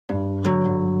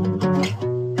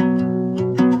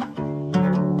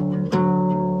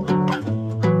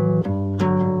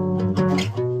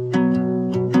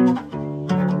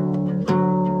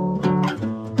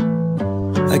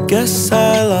guess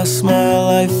I lost my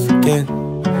life again.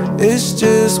 It's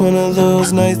just one of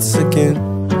those nights again.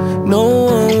 No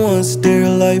one wants their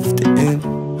life to end.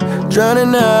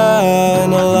 Drowning out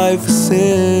in a life of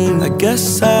sin. I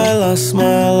guess I lost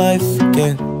my life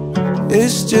again.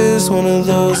 It's just one of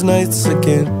those nights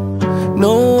again.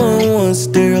 No one wants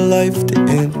their life to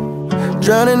end.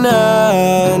 Drowning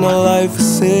out in a life of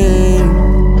sin.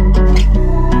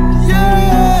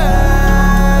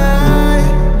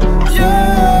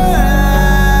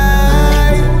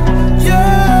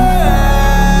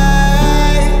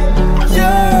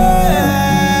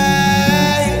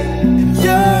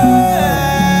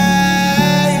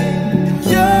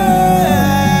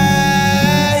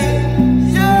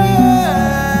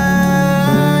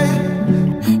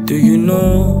 Do you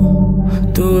know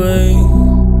the way?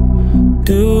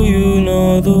 Do you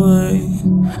know the way?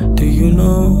 Do you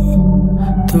know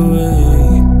the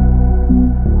way?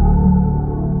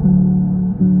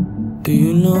 Do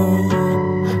you know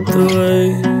the way?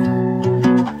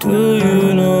 Do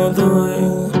you know the way?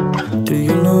 Do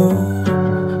you know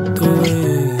the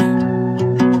way?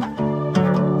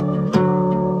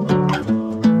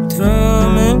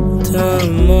 Time and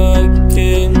time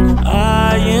again,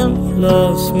 I am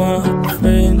lost, my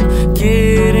friend.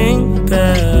 Getting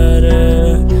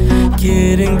better,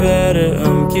 getting better,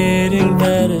 I'm getting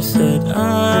better. Said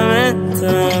time and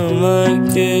time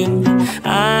again,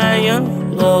 I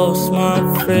am lost, my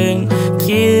friend.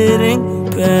 Getting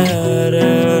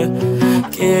better,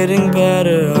 getting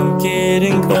better, I'm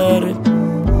getting better.